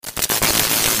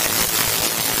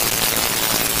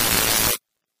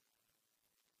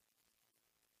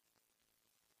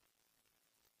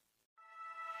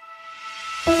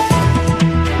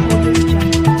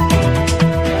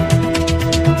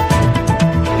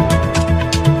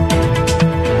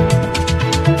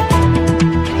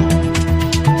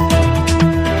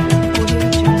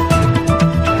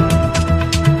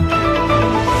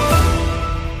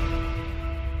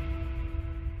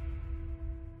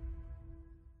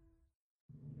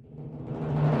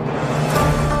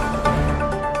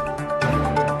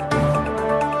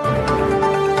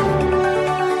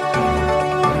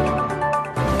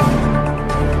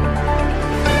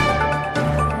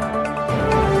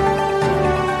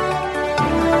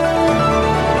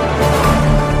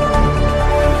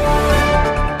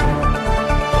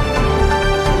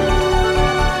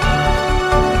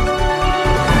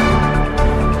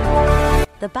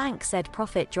said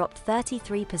profit dropped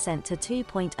 33% to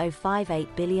 $2.058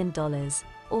 billion,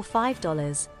 or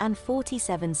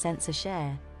 $5.47 a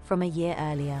share, from a year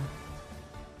earlier.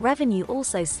 Revenue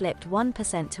also slipped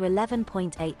 1% to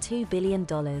 $11.82 billion,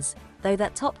 though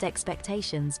that topped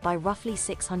expectations by roughly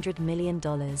 $600 million.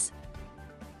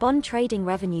 Bond trading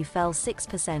revenue fell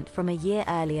 6% from a year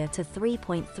earlier to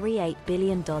 $3.38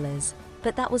 billion,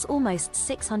 but that was almost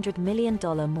 $600 million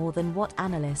more than what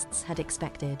analysts had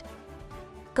expected.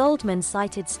 Goldman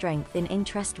cited strength in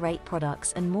interest rate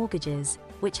products and mortgages,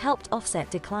 which helped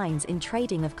offset declines in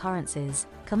trading of currencies,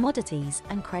 commodities,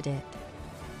 and credit.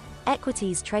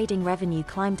 Equities trading revenue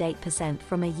climbed 8%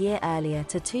 from a year earlier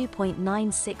to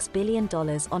 $2.96 billion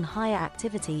on higher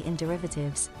activity in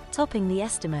derivatives, topping the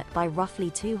estimate by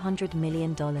roughly $200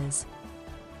 million.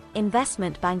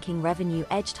 Investment banking revenue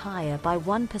edged higher by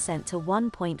 1% to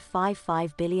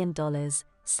 $1.55 billion,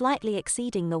 slightly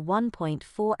exceeding the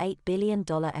 $1.48 billion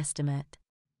estimate.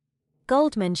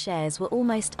 Goldman shares were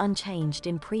almost unchanged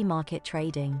in pre-market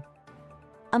trading.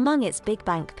 Among its big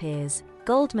bank peers,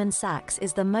 Goldman Sachs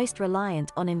is the most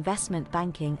reliant on investment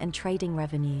banking and trading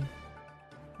revenue.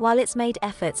 While it's made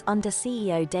efforts under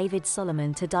CEO David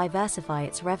Solomon to diversify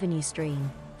its revenue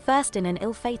stream, first in an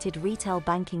ill-fated retail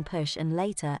banking push and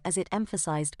later as it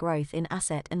emphasized growth in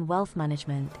asset and wealth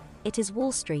management, it is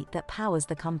Wall Street that powers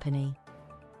the company.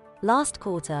 Last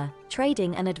quarter,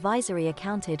 trading and advisory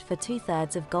accounted for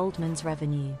 2/3 of Goldman's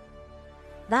revenue.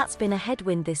 That's been a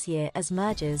headwind this year as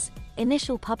mergers,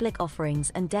 initial public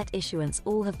offerings and debt issuance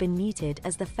all have been muted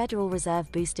as the Federal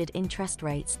Reserve boosted interest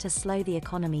rates to slow the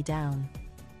economy down.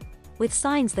 With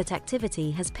signs that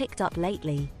activity has picked up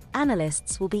lately,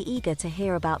 analysts will be eager to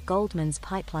hear about Goldman's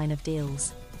pipeline of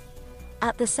deals.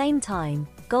 At the same time,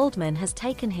 Goldman has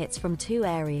taken hits from two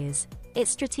areas. Its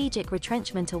strategic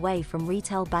retrenchment away from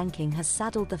retail banking has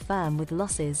saddled the firm with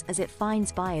losses as it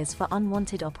finds buyers for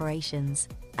unwanted operations,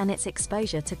 and its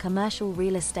exposure to commercial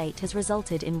real estate has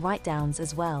resulted in write-downs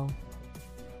as well.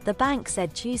 The bank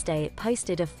said Tuesday it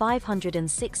posted a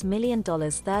 $506 million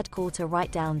third-quarter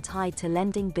write-down tied to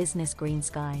lending business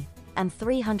GreenSky, and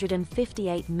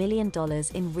 $358 million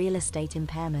in real estate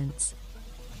impairments.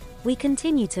 We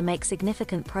continue to make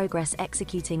significant progress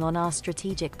executing on our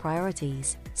strategic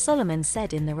priorities, Solomon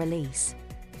said in the release.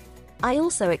 I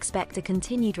also expect a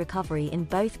continued recovery in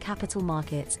both capital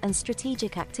markets and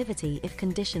strategic activity if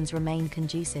conditions remain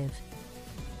conducive.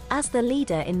 As the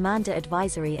leader in Manda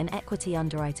advisory and equity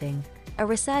underwriting, a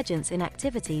resurgence in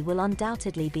activity will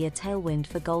undoubtedly be a tailwind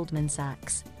for Goldman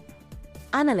Sachs.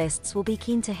 Analysts will be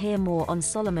keen to hear more on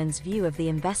Solomon's view of the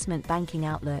investment banking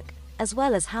outlook, as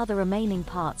well as how the remaining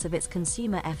parts of its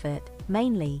consumer effort,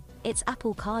 mainly its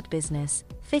Apple Card business,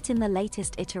 fit in the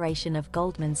latest iteration of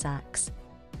Goldman Sachs.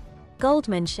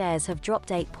 Goldman shares have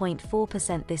dropped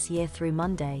 8.4% this year through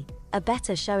Monday, a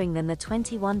better showing than the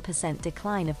 21%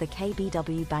 decline of the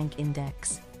KBW Bank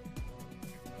Index.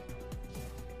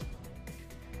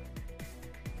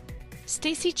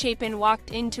 Stacey Chapin walked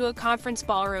into a conference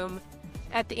ballroom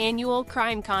at the annual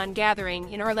CrimeCon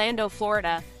gathering in Orlando,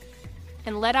 Florida,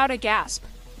 and let out a gasp.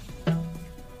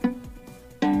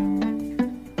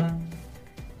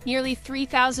 Nearly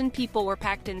 3,000 people were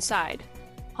packed inside,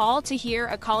 all to hear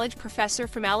a college professor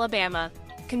from Alabama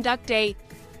conduct a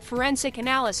forensic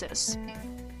analysis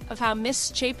of how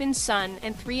Miss Chapin's son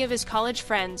and 3 of his college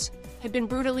friends had been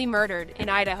brutally murdered in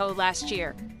Idaho last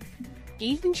year.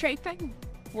 Ethan Chapin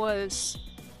was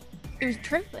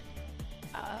tripping,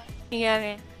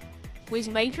 and was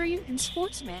majoring in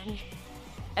sports management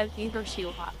at the University of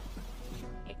Ohio.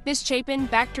 Miss Chapin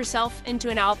backed herself into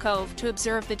an alcove to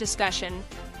observe the discussion,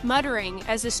 muttering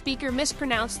as the speaker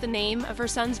mispronounced the name of her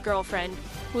son's girlfriend,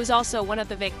 who was also one of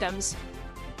the victims,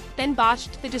 then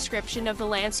botched the description of the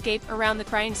landscape around the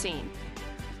crime scene.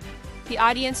 The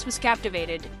audience was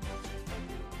captivated.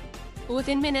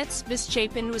 Within minutes, Miss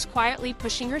Chapin was quietly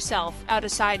pushing herself out a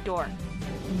side door.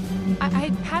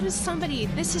 How does somebody,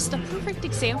 this is the perfect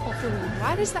example for me.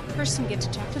 Why does that person get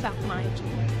to talk about mine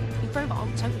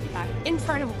in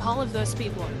front of all of those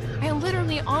people? I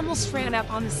literally almost ran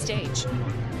up on the stage.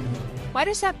 Why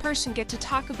does that person get to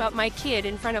talk about my kid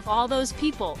in front of all those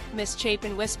people? Miss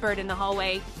Chapin whispered in the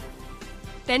hallway.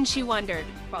 Then she wondered,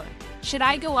 well, should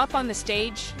I go up on the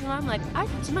stage? You know, I'm like,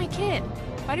 it's my kid.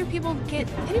 Why do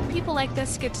people like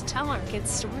this get to tell our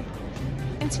kid's story?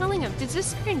 I'm telling him, does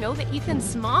this guy know that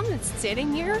Ethan's mom is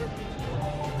sitting here?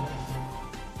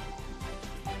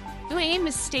 My name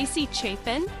is Stacey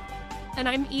Chapin, and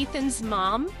I'm Ethan's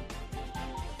mom.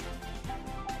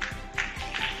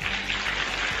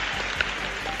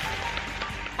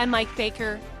 I'm Mike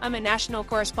Baker. I'm a national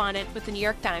correspondent with the New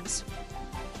York Times.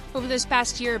 over this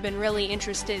past year been really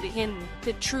interested in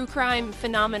the true crime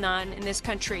phenomenon in this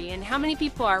country and how many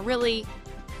people are really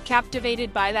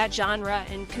captivated by that genre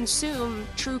and consume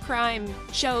true crime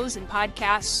shows and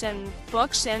podcasts and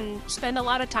books and spend a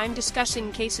lot of time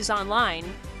discussing cases online.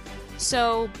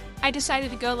 So I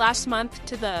decided to go last month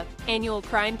to the annual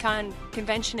CrimeCon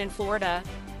convention in Florida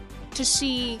to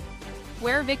see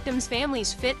where victims'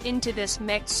 families fit into this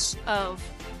mix of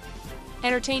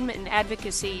entertainment and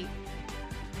advocacy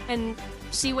and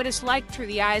see what it's like through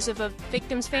the eyes of a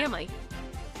victim's family.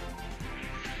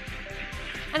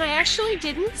 And I actually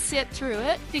didn't sit through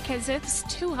it because it's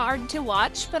too hard to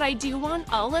watch, but I do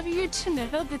want all of you to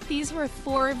know that these were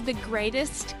 4 of the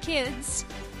greatest kids,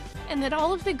 and that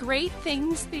all of the great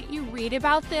things that you read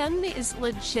about them is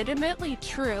legitimately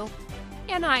true.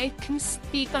 And I can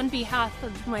speak on behalf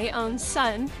of my own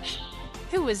son,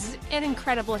 who was an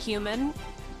incredible human,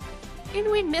 and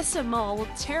we miss him all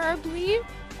terribly,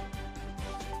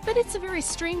 but it's a very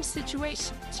strange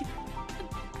situation too.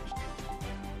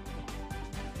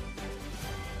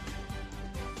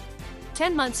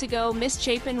 10 months ago, Miss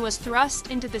Chapin was thrust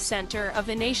into the center of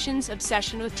the nation's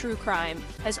obsession with true crime,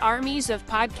 as armies of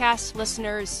podcast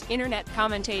listeners, internet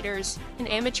commentators, and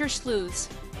amateur sleuths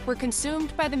were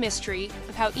consumed by the mystery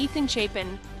of how Ethan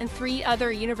Chapin and 3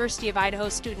 other University of Idaho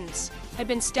students had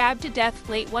been stabbed to death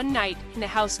late one night in a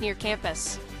house near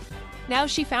campus. Now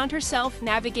she found herself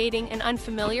navigating an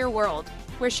unfamiliar world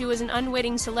where she was an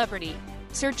unwitting celebrity,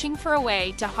 searching for a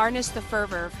way to harness the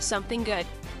fervor for something good.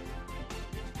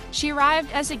 She arrived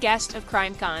as a guest of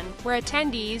CrimeCon, where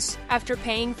attendees, after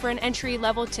paying for an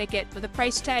entry-level ticket with a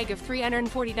price tag of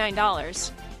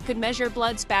 $349, could measure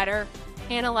blood spatter,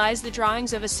 analyze the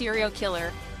drawings of a serial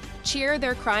killer, cheer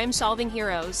their crime-solving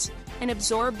heroes, and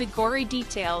absorb the gory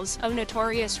details of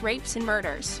notorious rapes and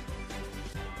murders.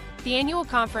 The annual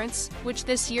conference, which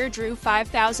this year drew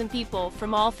 5,000 people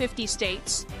from all 50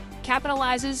 states,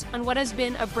 capitalizes on what has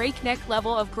been a breakneck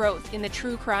level of growth in the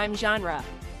true crime genre.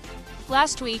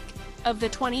 Last week, of the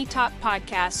 20 top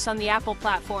podcasts on the Apple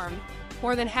platform,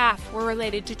 more than half were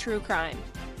related to true crime.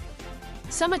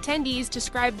 Some attendees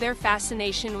described their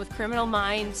fascination with criminal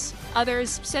minds.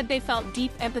 Others said they felt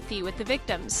deep empathy with the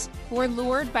victims, who were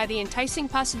lured by the enticing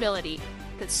possibility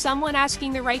that someone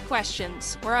asking the right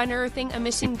questions or unearthing a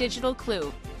missing digital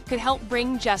clue could help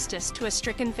bring justice to a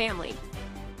stricken family.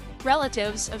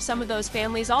 Relatives of some of those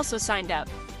families also signed up,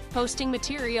 posting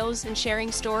materials and sharing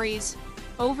stories,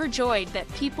 overjoyed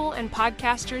that people and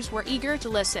podcasters were eager to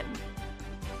listen.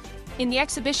 In the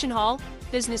exhibition hall,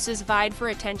 businesses vied for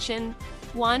attention,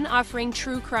 one offering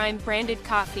true crime branded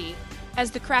coffee, as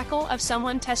the crackle of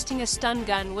someone testing a stun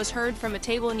gun was heard from a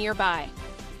table nearby.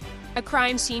 A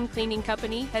crime scene cleaning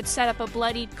company had set up a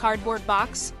bloodied cardboard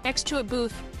box next to a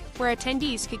booth where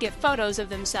attendees could get photos of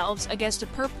themselves against a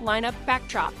perp lineup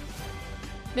backdrop.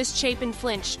 Miss Chapin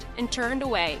flinched and turned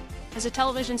away as a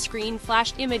television screen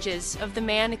flashed images of the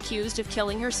man accused of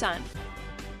killing her son.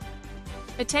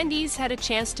 Attendees had a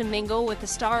chance to mingle with the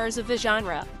stars of the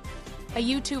genre. A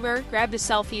YouTuber grabbed a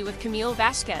selfie with Camille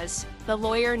Vasquez, the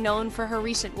lawyer known for her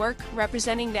recent work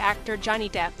representing the actor Johnny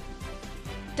Depp.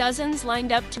 Dozens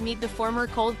lined up to meet the former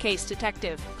cold case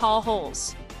detective, Paul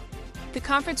Holes. The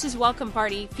conference's welcome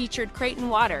party featured Creighton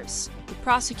Waters, the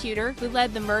prosecutor who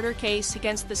led the murder case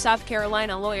against the South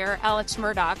Carolina lawyer Alex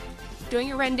Murdaugh,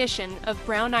 doing a rendition of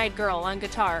Brown-Eyed Girl on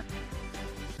guitar.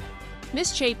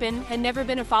 Miss Chapin had never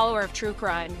been a follower of true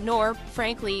crime, nor,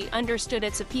 frankly, understood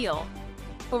its appeal.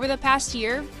 Over the past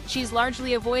year, she's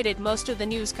largely avoided most of the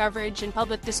news coverage and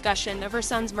public discussion of her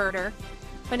son's murder,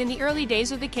 but in the early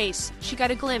days of the case, she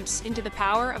got a glimpse into the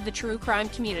power of the true crime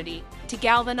community to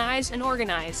galvanize and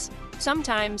organize,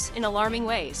 sometimes in alarming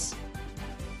ways.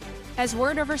 As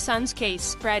word of her son's case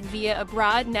spread via a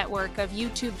broad network of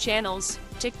YouTube channels,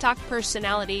 TikTok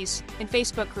personalities, and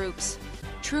Facebook groups,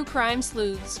 true crime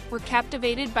sleuths were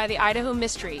captivated by the Idaho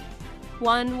mystery,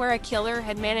 one where a killer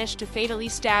had managed to fatally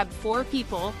stab 4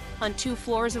 people on 2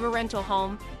 floors of a rental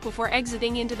home before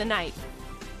exiting into the night.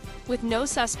 With no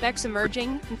suspects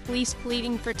emerging and police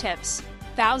pleading for tips,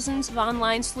 thousands of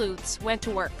online sleuths went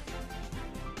to work.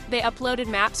 They uploaded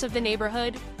maps of the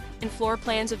neighborhood and floor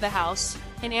plans of the house,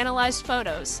 and analyzed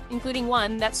photos, including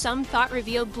one that some thought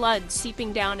revealed blood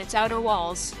seeping down its outer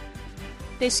walls.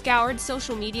 They scoured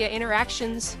social media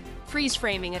interactions,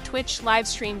 freeze-framing a Twitch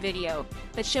livestream video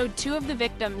that showed 2 of the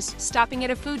victims stopping at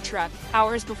a food truck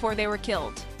hours before they were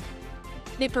killed.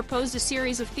 They proposed a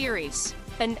series of theories: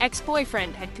 that an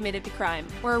ex-boyfriend had committed the crime,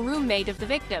 or a roommate of the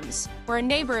victims, or a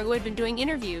neighbor who had been doing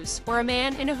interviews, or a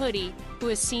man in a hoodie who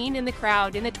was seen in the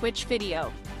crowd in the Twitch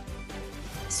video.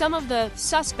 Some of the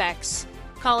suspects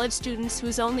college students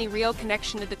whose only real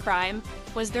connection to the crime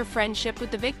was their friendship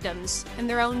with the victims and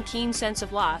their own keen sense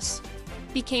of loss,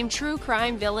 became true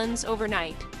crime villains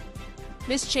overnight.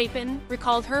 Miss Chapin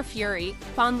recalled her fury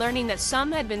upon learning that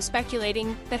some had been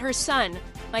speculating that her son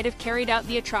might have carried out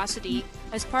the atrocity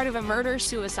as part of a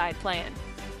murder-suicide plan.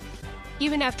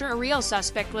 Even after a real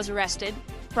suspect was arrested,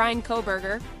 Brian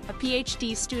Koberger, a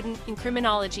PhD student in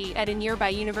criminology at a nearby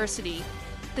university,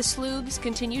 the sleuths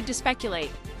continued to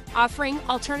speculate, offering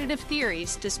alternative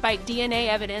theories despite DNA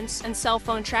evidence and cell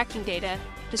phone tracking data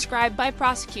described by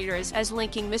prosecutors as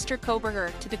linking Mr.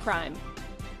 Koberger to the crime.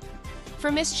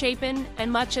 For Miss Chapin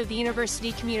and much of the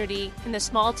university community in the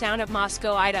small town of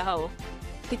Moscow, Idaho,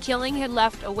 the killing had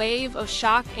left a wave of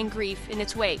shock and grief in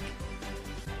its wake.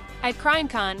 At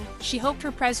CrimeCon, she hoped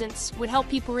her presence would help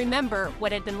people remember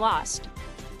what had been lost.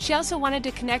 She also wanted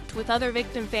to connect with other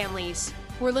victim families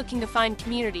who were looking to find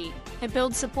community and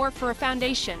build support for a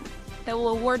foundation that will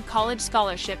award college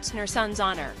scholarships in her son's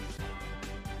honor.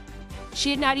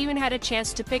 She had not even had a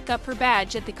chance to pick up her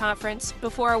badge at the conference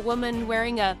before a woman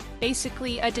wearing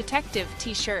basically a detective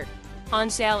t-shirt on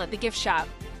sale at the gift shop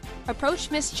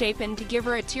approached Miss Chapin to give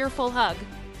her a tearful hug,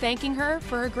 thanking her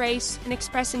for her grace and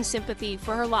expressing sympathy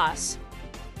for her loss.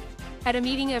 At a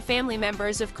meeting of family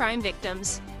members of crime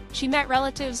victims, she met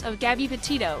relatives of Gabby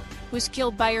Petito, who was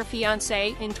killed by her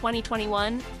fiancé in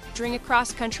 2021 during a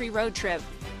cross-country road trip.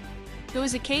 It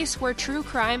was a case where true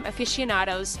crime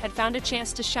aficionados had found a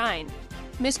chance to shine.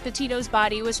 Miss Petito's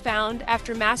body was found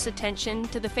after mass attention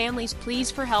to the family's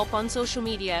pleas for help on social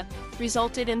media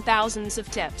resulted in thousands of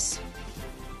tips.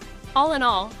 All in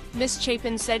all, Miss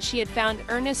Chapin said she had found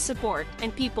earnest support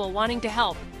and people wanting to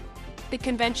help. The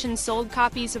convention sold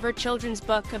copies of her children's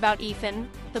book about Ethan,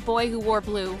 the boy who wore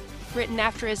blue, written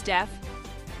after his death.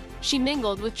 She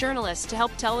mingled with journalists to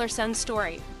help tell her son's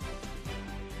story.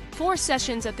 4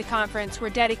 sessions at the conference were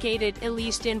dedicated, at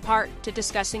least in part, to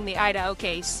discussing the Idaho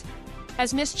case.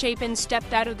 As Miss Chapin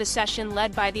stepped out of the session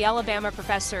led by the Alabama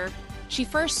professor, she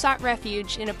first sought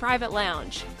refuge in a private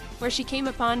lounge, where she came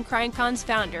upon CrimeCon's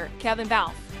founder, Kevin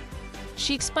Balfe.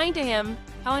 She explained to him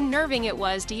how unnerving it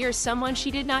was to hear someone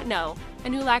she did not know,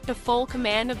 and who lacked a full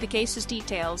command of the case's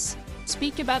details,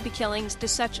 speak about the killings to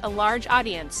such a large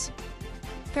audience.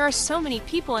 "There are so many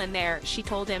people in there," she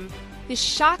told him. "It's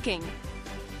shocking."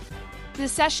 The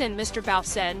session, Mr. Balfe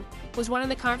said, was one of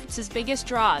the conference's biggest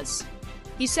draws.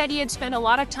 He said he had spent a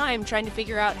lot of time trying to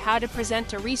figure out how to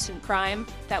present a recent crime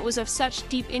that was of such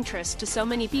deep interest to so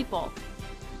many people.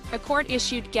 A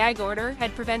court-issued gag order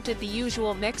had prevented the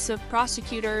usual mix of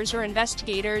prosecutors or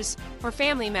investigators or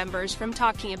family members from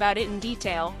talking about it in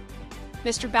detail.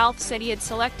 Mr. Balfe said he had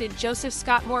selected Joseph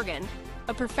Scott Morgan,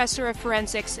 a professor of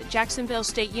forensics at Jacksonville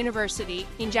State University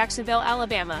in Jacksonville,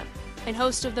 Alabama, and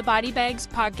host of the Body Bags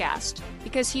podcast,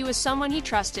 because he was someone he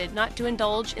trusted not to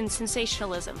indulge in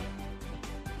sensationalism.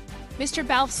 Mr.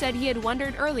 Balfe said he had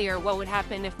wondered earlier what would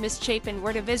happen if Miss Chapin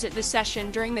were to visit the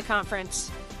session during the conference,